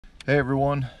Hey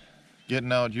everyone,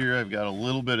 getting out here. I've got a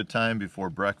little bit of time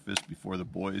before breakfast, before the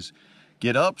boys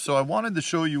get up, so I wanted to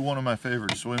show you one of my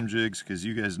favorite swim jigs because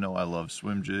you guys know I love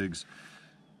swim jigs.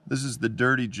 This is the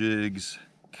Dirty Jigs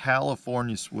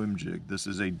California swim jig. This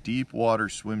is a deep water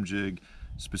swim jig.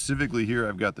 Specifically here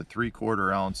I've got the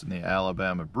 3/4 ounce in the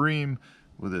Alabama Bream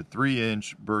with a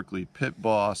 3-inch Berkley Pit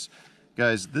Boss.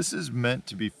 Guys, this is meant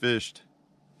to be fished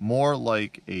more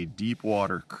like a deep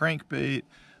water crankbait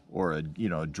or a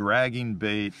dragging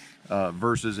bait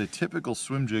versus a typical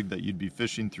swim jig that you'd be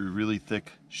fishing through really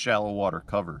thick shallow water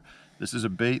cover. This is a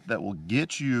bait that will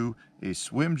get you a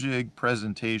swim jig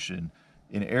presentation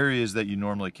in areas that you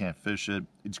normally can't fish it.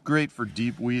 It's great for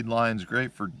deep weed lines,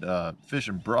 great for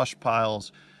fishing brush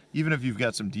piles, even if you've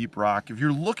got some deep rock. If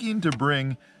you're looking to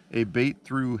bring a bait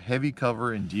through heavy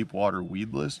cover and deep water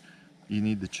weedless, you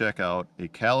need to check out a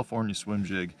California swim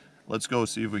jig. Let's go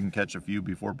see if we can catch a few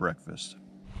before breakfast.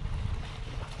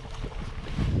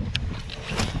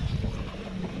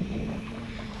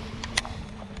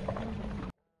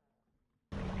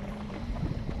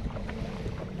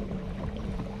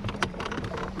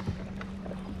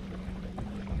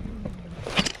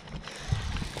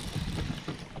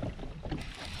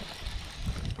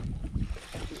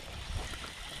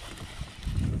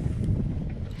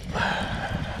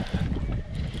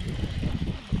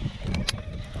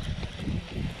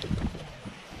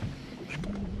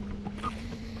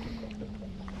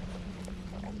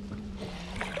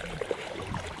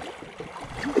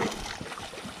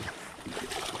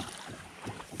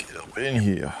 In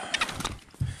here.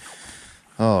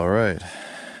 All right,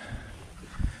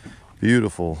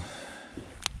 beautiful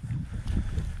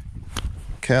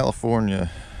California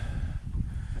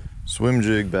swim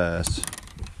jig bass.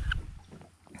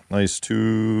 Nice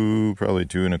probably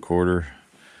 2 1/4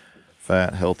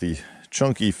 fat, healthy,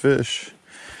 chunky fish.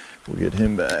 We'll get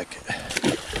him back.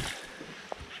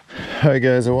 All right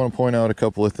guys, I want to point out a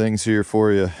couple of things here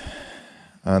for you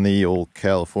on the old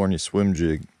California swim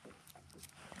jig.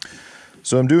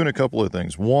 So I'm doing a couple of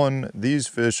things. One, these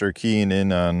fish are keying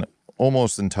in on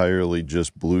almost entirely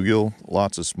just bluegill,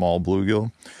 lots of small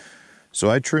bluegill. So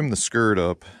I trim the skirt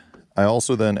up. I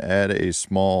also then add a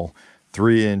small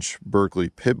 3-inch Berkley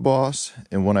Pit Boss.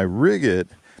 And when I rig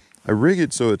it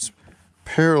so it's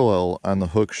parallel on the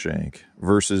hook shank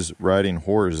versus riding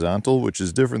horizontal, which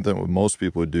is different than what most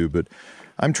people would do. But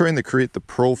I'm trying to create the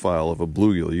profile of a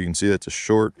bluegill. You can see that's a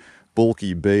short,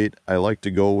 bulky bait. I like to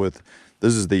go with,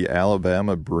 this is the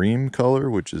Alabama Bream color,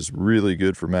 which is really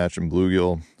good for matching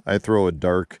bluegill. I throw a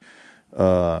dark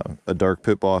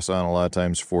Pit Boss on a lot of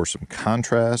times for some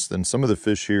contrast, and some of the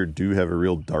fish here do have a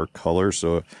real dark color,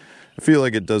 so I feel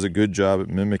like it does a good job at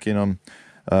mimicking them.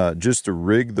 Just to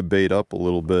rig the bait up a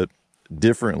little bit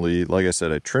differently, like I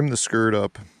said, I trim the skirt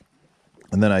up,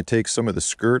 and then I take some of the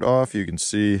skirt off. You can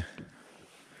see,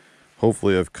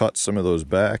 hopefully I've cut some of those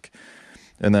back.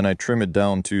 And then I trim it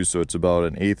down too, so it's about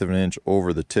 1/8 of an inch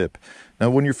over the tip.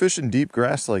 Now, when you're fishing deep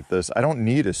grass like this, I don't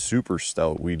need a super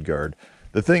stout weed guard.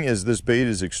 The thing is, this bait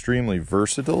is extremely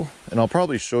versatile, and I'll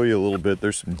probably show you a little bit.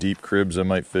 There's some deep cribs I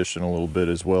might fish in a little bit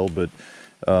as well, but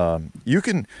you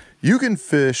can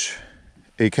fish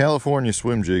a California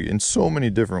swim jig in so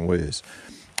many different ways.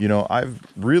 You know, I've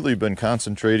really been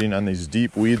concentrating on these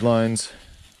deep weed lines.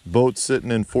 Boat's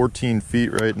sitting in 14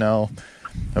 feet right now.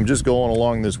 I'm just going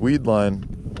along this weed line,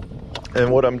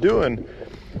 and what I'm doing,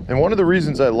 and one of the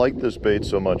reasons I like this bait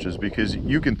so much is because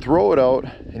you can throw it out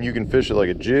and you can fish it like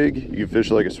a jig, you can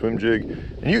fish it like a swim jig,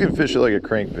 and you can fish it like a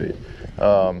crankbait.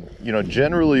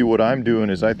 Generally what I'm doing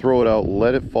is I throw it out,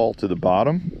 let it fall to the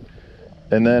bottom,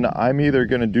 and then I'm either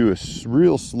going to do a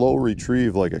real slow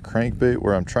retrieve like a crankbait,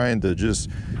 where I'm trying to just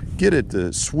get it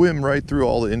to swim right through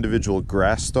all the individual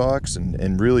grass stalks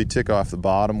and really tick off the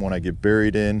bottom. When I get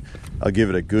buried in, I'll give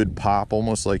it a good pop,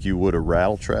 almost like you would a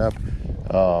rattle trap.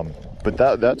 But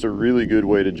that's a really good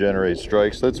way to generate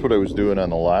strikes. That's what I was doing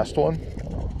on the last one.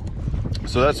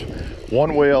 So that's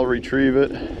one way I'll retrieve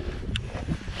it.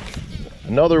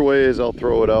 Another way is I'll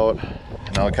throw it out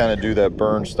and I'll kind of do that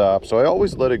burn stop. So I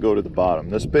always let it go to the bottom.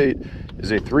 This bait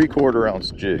is a 3/4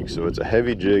 ounce jig, so it's a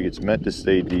heavy jig. It's meant to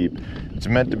stay deep. It's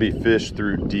meant to be fished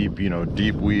through deep,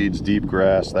 deep weeds, deep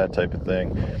grass, that type of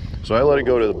thing. So I let it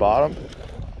go to the bottom,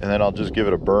 and then I'll just give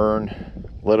it a burn,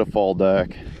 let it fall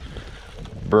back,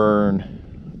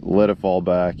 burn, let it fall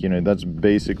back. That's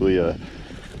basically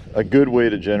a good way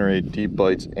to generate deep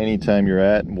bites anytime you're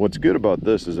at. And what's good about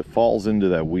this is it falls into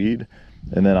that weed,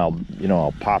 and then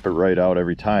I'll pop it right out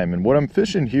every time. And what I'm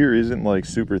fishing here isn't like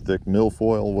super thick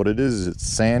milfoil. What it is it's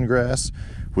sandgrass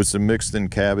with some mixed in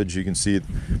cabbage. You can see it,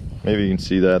 maybe you can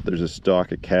see that there's a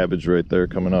stalk of cabbage right there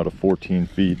coming out of 14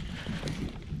 feet.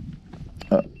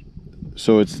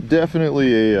 So it's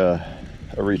definitely a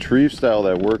retrieve style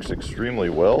that works extremely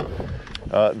well.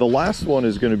 The last one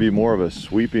is going to be more of a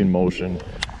sweeping motion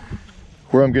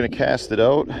where I'm going to cast it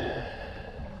out,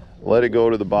 let it go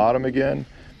to the bottom again,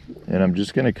 and I'm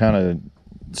just going to kind of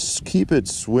keep it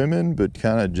swimming, but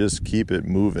kind of just keep it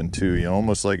moving too, you know,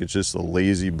 almost like it's just a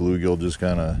lazy bluegill just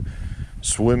kind of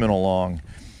swimming along.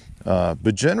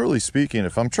 But generally speaking,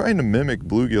 if I'm trying to mimic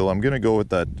bluegill, I'm going to go with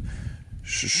that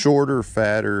shorter,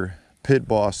 fatter, pit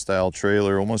boss style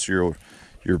trailer, almost your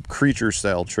creature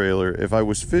style trailer. If I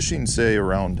was fishing, say,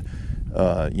 around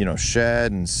you know,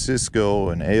 shad and cisco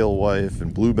and alewife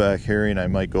and blueback herring, I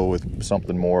might go with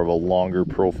something more of a longer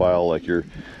profile, like your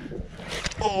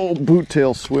old boot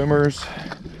tail swimmers.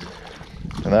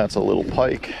 And that's a little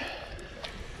pike,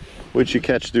 which you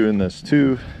catch doing this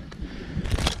too.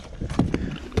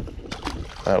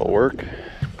 That'll work.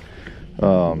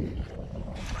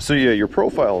 So yeah, your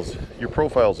profile's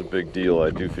a big deal.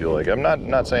 I do feel like, I'm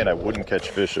not saying I wouldn't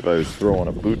catch fish if I was throwing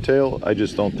a boot tail. I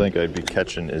just don't think I'd be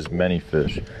catching as many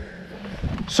fish.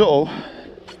 So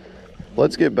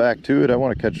let's get back to it. I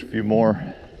want to catch a few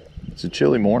more. It's a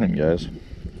chilly morning, guys.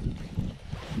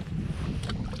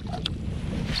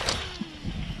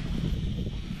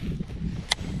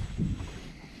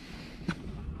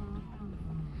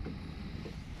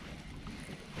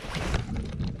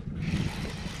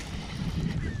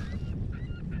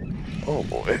 Oh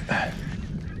boy.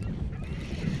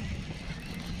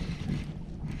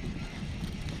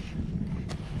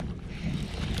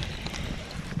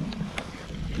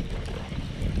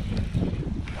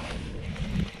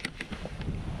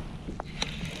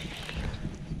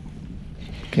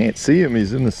 Can't see him,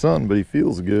 he's in the sun, but he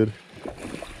feels good.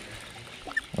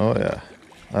 Oh yeah,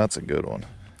 that's a good one.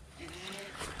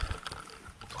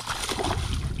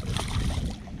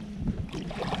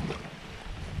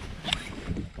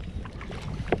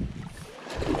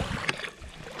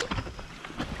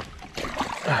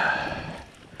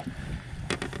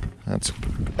 That's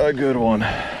a good one.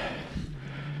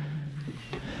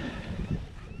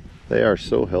 They are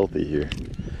so healthy here.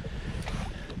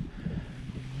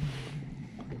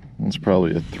 That's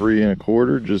probably a 3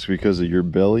 1/4 just because of your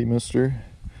belly, mister.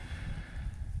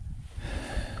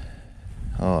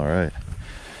 All right.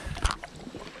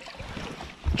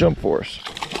 Jump force.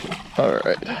 All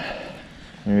right.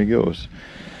 There he goes.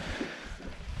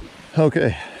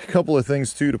 Okay, a couple of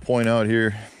things too to point out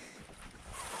here.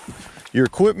 Your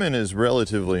equipment is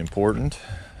relatively important.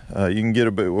 You can get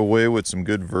away with some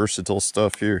good versatile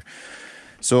stuff here.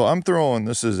 So I'm throwing,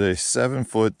 this is a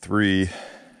 7'3",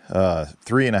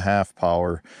 3.5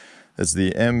 power. It's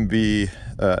the NMB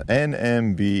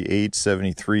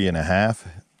 873.5,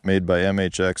 made by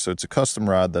MHX. So it's a custom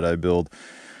rod that I build.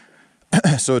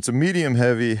 So it's a medium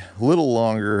heavy, a little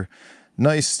longer,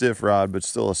 nice stiff rod, but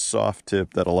still a soft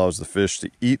tip that allows the fish to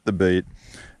eat the bait.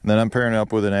 And then I'm pairing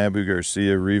up with an Abu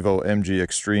Garcia Revo MG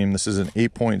Extreme. This is an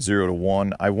 8.0 to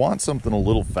 1. I want something a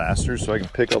little faster so I can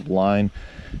pick up line.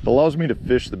 It allows me to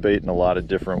fish the bait in a lot of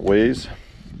different ways.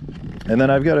 And then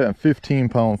I've got a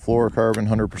 15-pound fluorocarbon,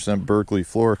 100% Berkeley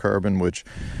fluorocarbon, which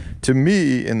to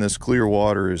me in this clear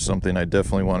water is something I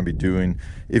definitely want to be doing.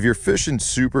 If you're fishing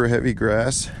super heavy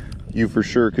grass, you for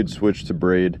sure could switch to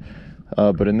braid.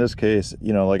 But in this case,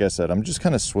 you know, like I said, I'm just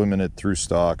kind of swimming it through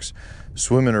stalks,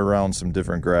 swimming around some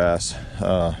different grass.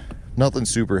 Nothing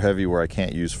super heavy where I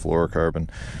can't use fluorocarbon.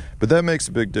 But that makes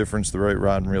a big difference, the right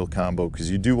rod and reel combo, because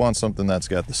you do want something that's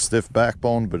got the stiff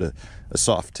backbone, but a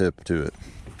soft tip to it.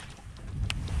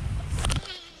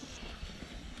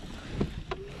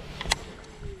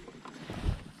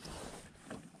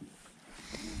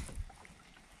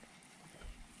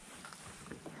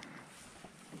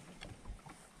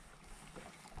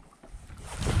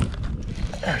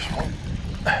 There's one.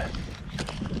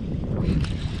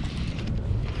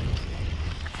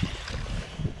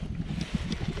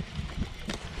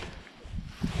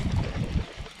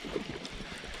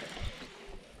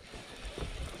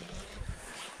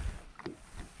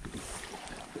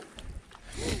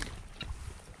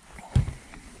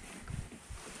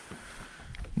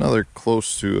 Another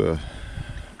close to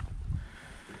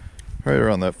right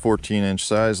around that 14-inch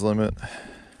size limit.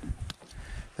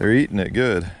 They're eating it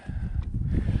good.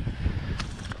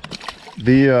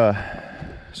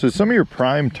 So some of your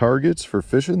prime targets for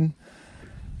fishing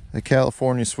a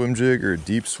California swim jig or a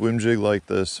deep swim jig like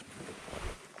this.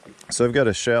 So I've got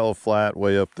a shallow flat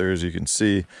way up there, as you can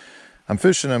see. I'm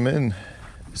in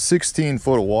 16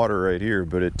 foot of water right here,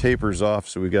 but it tapers off,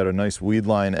 so we got a nice weed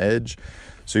line edge.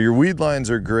 So your weed lines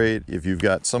are great. If you've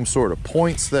got some sort of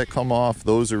points that come off,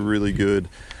 those are really good.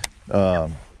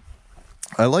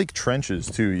 I like trenches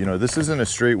too. You know, this isn't a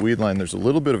straight weed line. There's a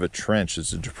little bit of a trench.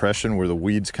 It's a depression where the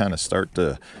weeds kind of start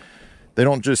to, they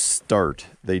don't just start,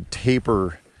 they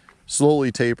taper,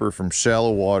 slowly taper from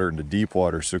shallow water into deep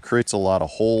water. So it creates a lot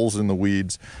of holes in the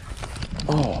weeds.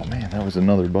 Oh man, that was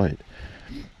another bite.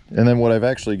 And then what I've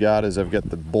actually got is I've got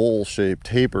the bowl-shaped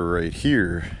taper right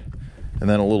here, and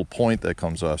then a little point that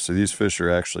comes off. So these fish are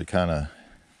actually kind of,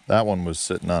 that one was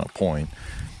sitting on a point,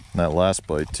 and that last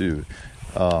bite too.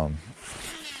 But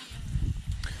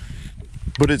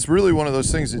it's really one of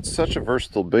those things, it's such a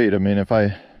versatile bait. I mean, if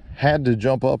I had to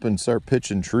jump up and start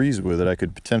pitching trees with it, I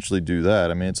could potentially do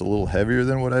that. I mean, it's a little heavier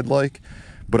than what I'd like,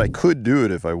 but I could do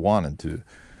it if I wanted to.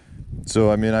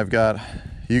 So, I mean, I've got,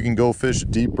 you can go fish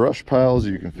deep brush piles,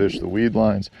 you can fish the weed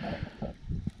lines.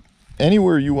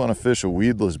 Anywhere you want to fish a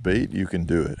weedless bait, you can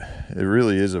do it. It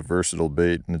really is a versatile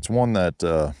bait, and it's one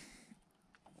that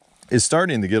is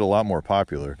starting to get a lot more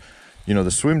popular. You know,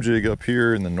 the swim jig up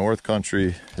here in the North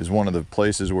Country is one of the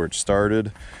places where it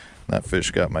started. That fish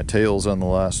got my tails on the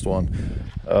last one.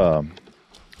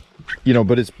 You know,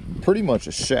 but it's pretty much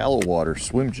a shallow water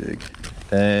swim jig.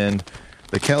 And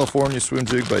the California swim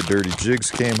jig by Dirty Jigs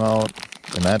came out,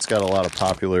 and that's got a lot of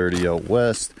popularity out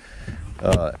west.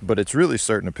 But it's really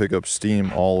starting to pick up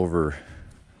steam all over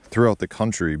throughout the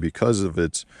country because of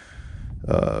its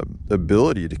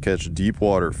ability to catch deep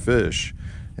water fish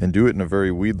and do it in a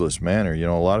very weedless manner. You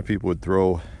know, a lot of people would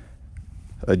throw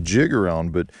a jig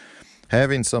around, but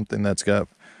having something that's got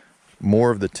more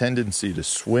of the tendency to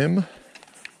swim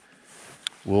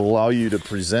will allow you to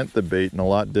present the bait in a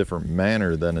lot different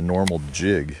manner than a normal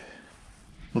jig.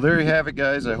 Well, there you have it,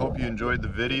 guys. I hope you enjoyed the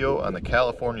video on the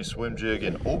California swim jig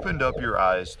and opened up your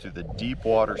eyes to the deep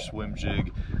water swim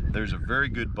jig. There's a very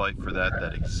good bite for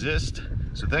that exists.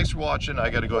 So thanks for watching. I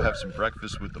got to go have some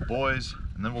breakfast with the boys,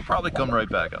 and then we'll probably come right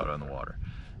back out on the water.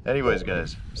 Anyways,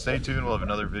 guys, stay tuned. We'll have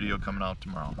another video coming out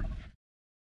tomorrow.